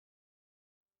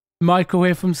Michael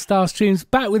here from StarrStreams,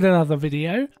 back with another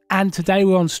video, and today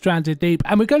we're on Stranded Deep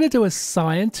and we're going to do a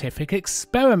scientific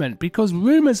experiment because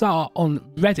rumours are on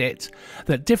Reddit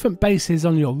that different bases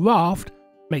on your raft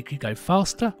make you go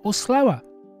faster or slower.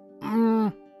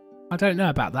 I don't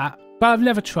know about that, but I've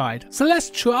never tried. So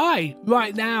let's try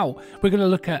right now. We're going to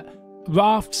look at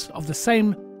rafts of the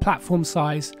same platform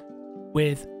size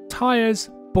with tyres,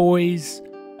 buoys,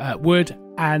 wood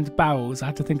and barrels. I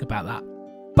had to think about that.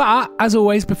 But, as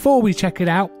always, before we check it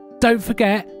out, don't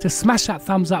forget to smash that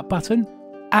thumbs up button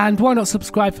and why not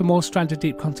subscribe for more Stranded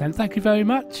Deep content. Thank you very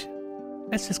much.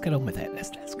 Let's just get on with it. Let's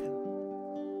go.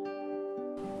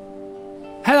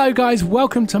 Hello guys,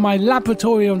 welcome to my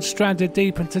laboratory on Stranded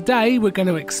Deep, and today we're going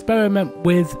to experiment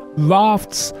with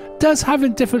rafts. Does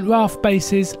having different raft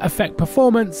bases affect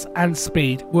performance and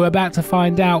speed? We're about to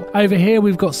find out. Over here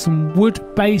we've got some wood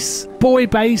base, buoy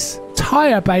base,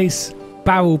 tyre base,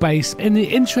 barrel base. In the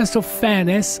interest of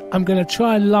fairness, I'm going to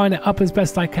try and line it up as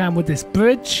best I can with this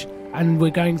bridge, and we're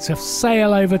going to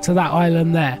sail over to that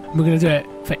island there. We're going to do it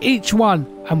for each one,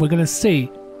 and we're going to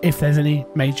see if there's any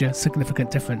major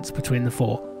significant difference between the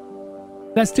four.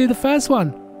 Let's do the first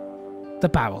one, the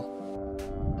barrel.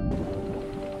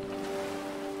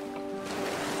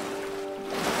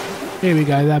 Here we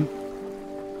go then.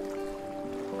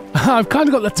 I've kind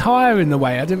of got the tyre in the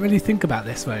way. I didn't really think about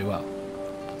this very well.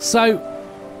 So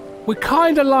we're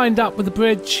kind of lined up with the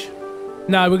bridge.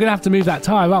 No, we're going to have to move that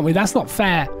tyre, aren't we? That's not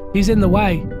fair. He's in the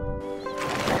way.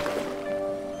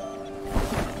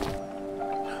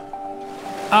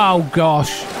 Oh,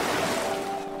 gosh.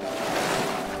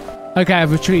 Okay,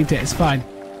 I've retrieved it. It's fine.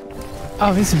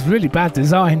 Oh, this is really bad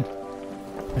design.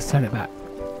 Let's turn it back.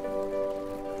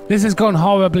 This has gone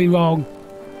horribly wrong.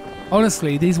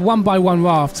 Honestly, these one-by-one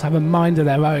rafts have a mind of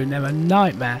their own. They're a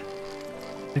nightmare.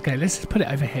 Okay, let's just put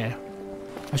it over here.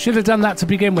 I should have done that to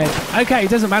begin with. Okay, it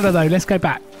doesn't matter though. Let's go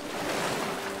back.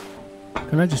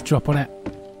 Can I just drop on it?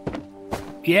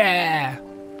 Yeah!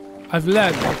 I've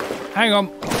learned. Hang on.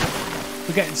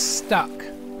 We're getting stuck.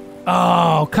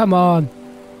 Oh, come on.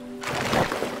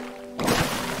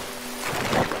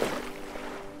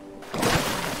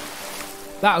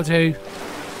 That'll do.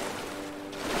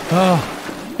 Oh,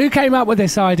 who came up with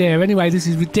this idea? Anyway, this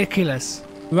is ridiculous.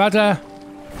 Rudder,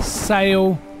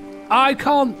 sail. I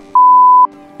can't.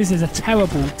 This is a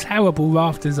terrible, terrible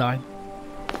raft design.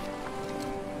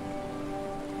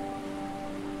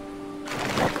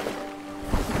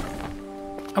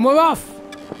 And we're off.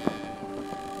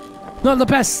 Not the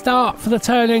best start for the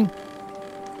turning.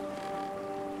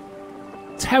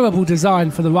 Terrible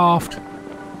design for the raft.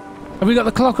 Have we got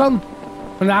the clock on?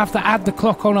 I'm going to have to add the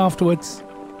clock on afterwards.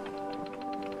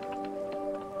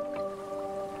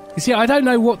 You see, I don't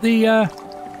know what the...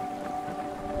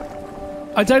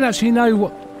 I don't actually know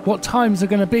what times are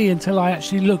going to be until I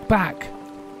actually look back.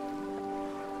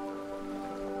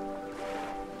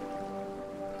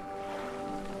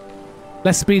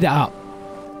 Let's speed it up.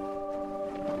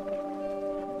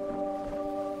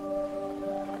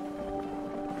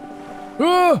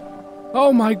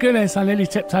 Oh my goodness, I nearly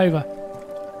tipped over.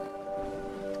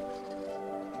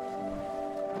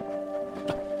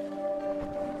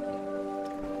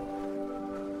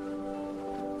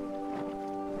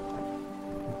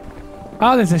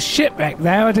 Oh, there's a shipwreck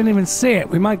there. I didn't even see it.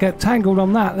 We might get tangled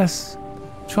on that. Let's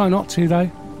try not to,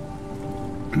 though.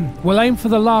 We'll aim for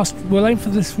the last... We'll aim for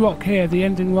this rock here, the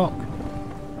ending rock.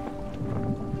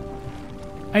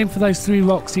 Aim for those 3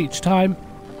 rocks each time.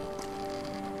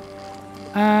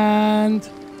 And...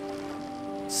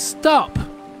 stop!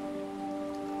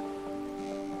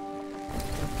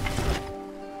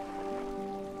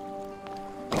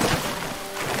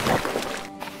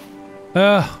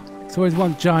 Ugh. There's always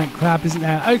one giant crab, isn't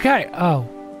there? Okay. Oh,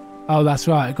 that's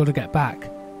right. I've got to get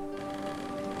back.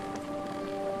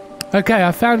 Okay,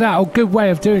 I found out a good way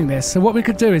of doing this. So what we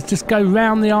could do is just go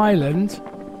round the island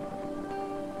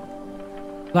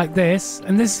like this.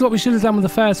 And this is what we should have done with the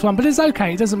first one, but it's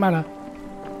okay. It doesn't matter.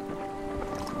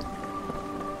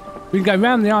 We can go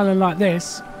round the island like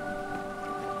this.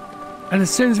 And as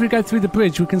soon as we go through the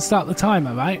bridge, we can start the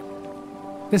timer, right?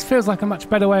 This feels like a much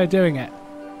better way of doing it.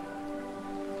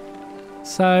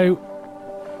 So,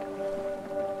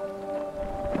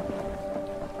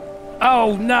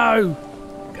 oh no!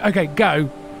 Okay, go.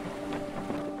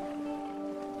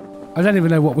 I don't even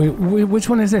know what which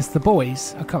one is this? The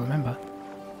boys? I can't remember.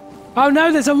 Oh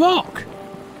no, there's a rock!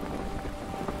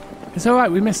 It's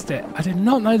alright, we missed it. I did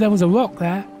not know there was a rock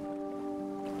there.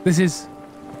 This is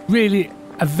really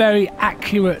a very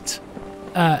accurate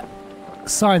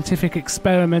scientific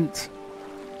experiment.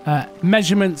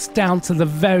 Measurements down to the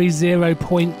very 0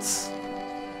 points.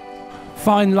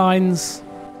 Fine lines.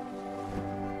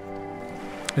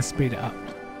 Let's speed it up.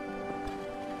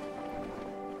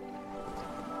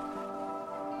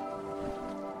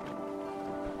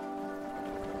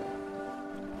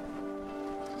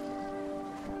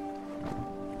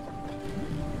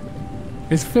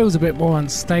 This feels a bit more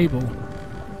unstable.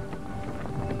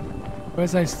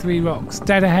 Where's those 3 rocks?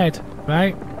 Dead ahead,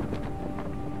 right?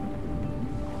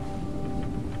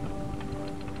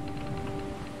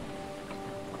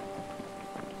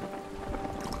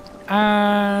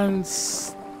 And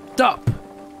stop.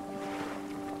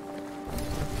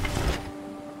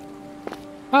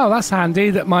 Oh, that's handy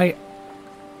that my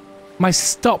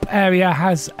stop area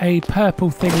has a purple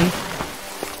thingy.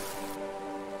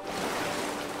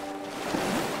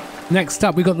 Next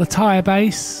up, we got the tyre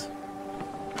base.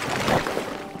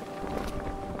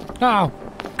 Oh,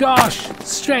 gosh!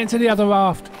 Straight into the other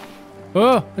raft.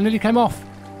 Oh, I nearly came off.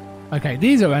 Okay,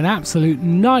 these are an absolute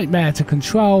nightmare to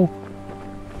control.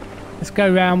 Let's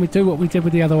go round. We do what we did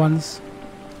with the other ones.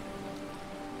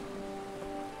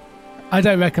 I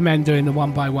don't recommend doing the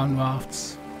 1x1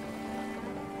 rafts.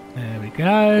 There we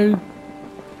go.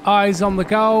 Eyes on the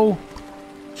goal.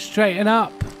 Straighten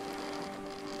up.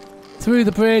 Through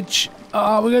the bridge.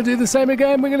 Oh, we're going to do the same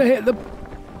again. We're going to hit the...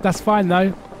 That's fine,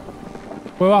 though.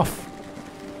 We're off.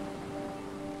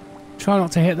 Try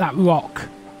not to hit that rock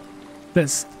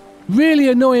that's really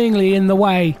annoyingly in the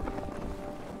way.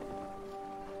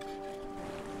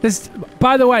 This,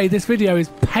 by the way, this video is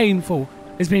painful.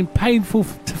 It's been painful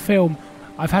to film.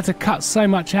 I've had to cut so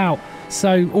much out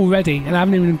already, and I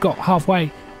haven't even got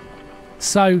halfway.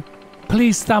 So,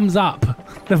 please thumbs up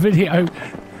the video.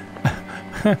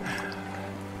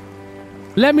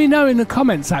 Let me know in the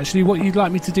comments, actually, what you'd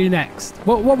like me to do next.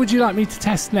 What would you like me to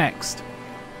test next?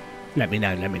 Let me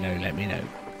know, let me know, let me know.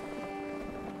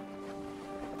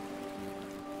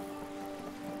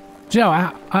 Joe,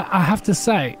 I have to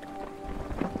say,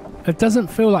 it doesn't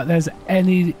feel like there's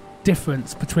any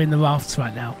difference between the rafts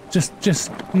right now. Just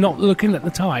not looking at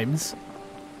the times.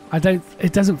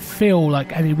 It doesn't feel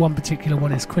like any one particular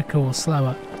one is quicker or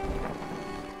slower.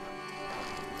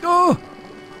 Oh!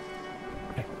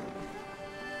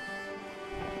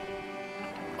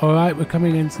 Alright, we're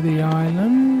coming into the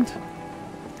island.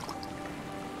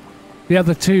 The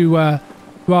other 2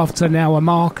 rafts are now a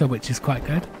marker, which is quite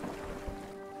good.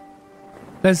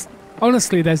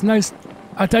 Honestly, there's no...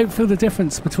 I don't feel the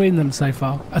difference between them so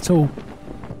far, at all.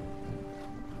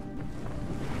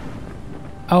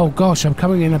 Oh gosh, I'm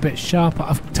coming in a bit sharper.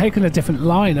 I've taken a different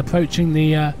line approaching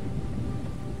the...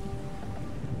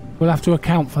 We'll have to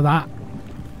account for that.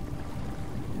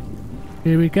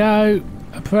 Here we go.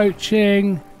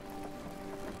 Approaching...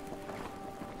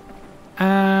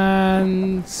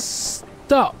 And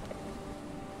stop.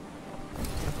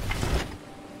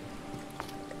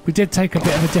 We did take a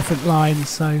bit of a different line,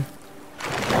 so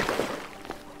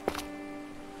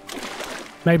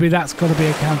maybe that's got to be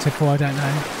accounted for, I don't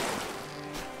know.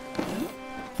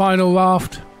 Final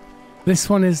raft. This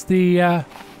one is the...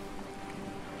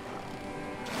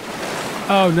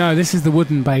 Oh no, this is the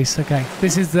wooden base, okay.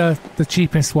 This is the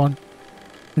cheapest one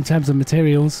in terms of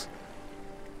materials.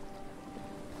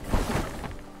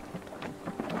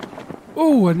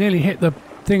 Oh, I nearly hit the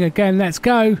thing again. Let's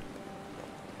go.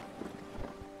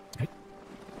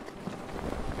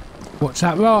 Watch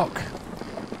that rock.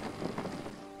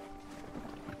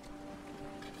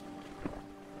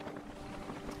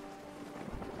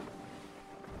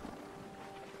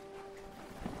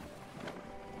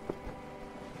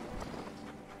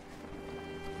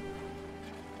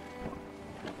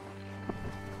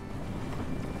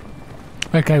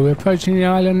 Okay, we're approaching the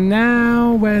island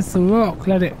now. Where's the rock?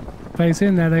 Let it face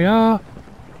in. There they are.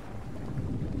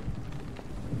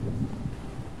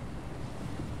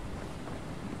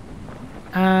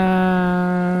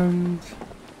 And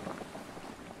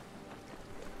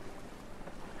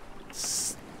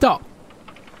stop.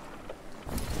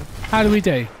 How do we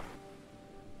do?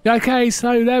 Okay,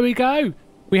 so there we go.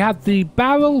 We had the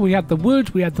barrel, we had the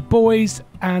wood, we had the buoys,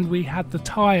 and we had the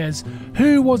tyres.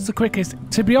 Who was the quickest?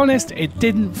 To be honest, it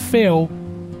didn't feel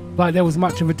like there was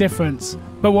much of a difference.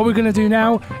 But what we're going to do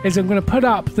now is I'm going to put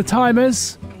up the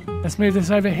timers. Let's move this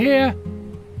over here.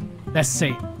 Let's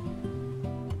see.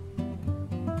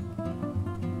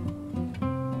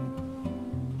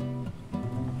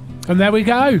 And there we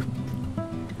go.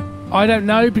 I don't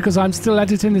know, because I'm still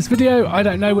editing this video. I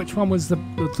don't know which one was the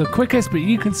quickest, but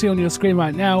you can see on your screen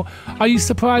right now. Are you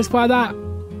surprised by that?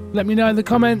 Let me know in the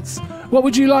comments. What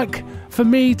would you like for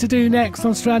me to do next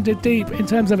on Stranded Deep in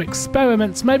terms of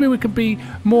experiments? Maybe we could be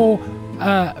more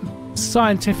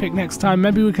scientific next time.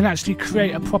 Maybe we can actually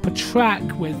create a proper track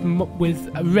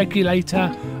with a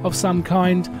regulator of some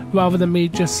kind, rather than me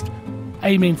just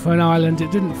aiming for an island.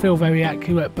 It didn't feel very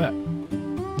accurate, but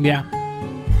yeah.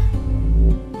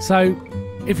 So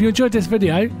if you enjoyed this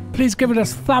video, please give it a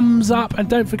thumbs up and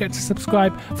don't forget to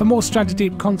subscribe for more Strategy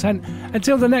Deep content.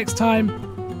 Until the next time,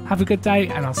 have a good day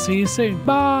and I'll see you soon.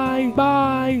 Bye.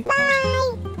 Bye.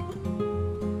 Bye.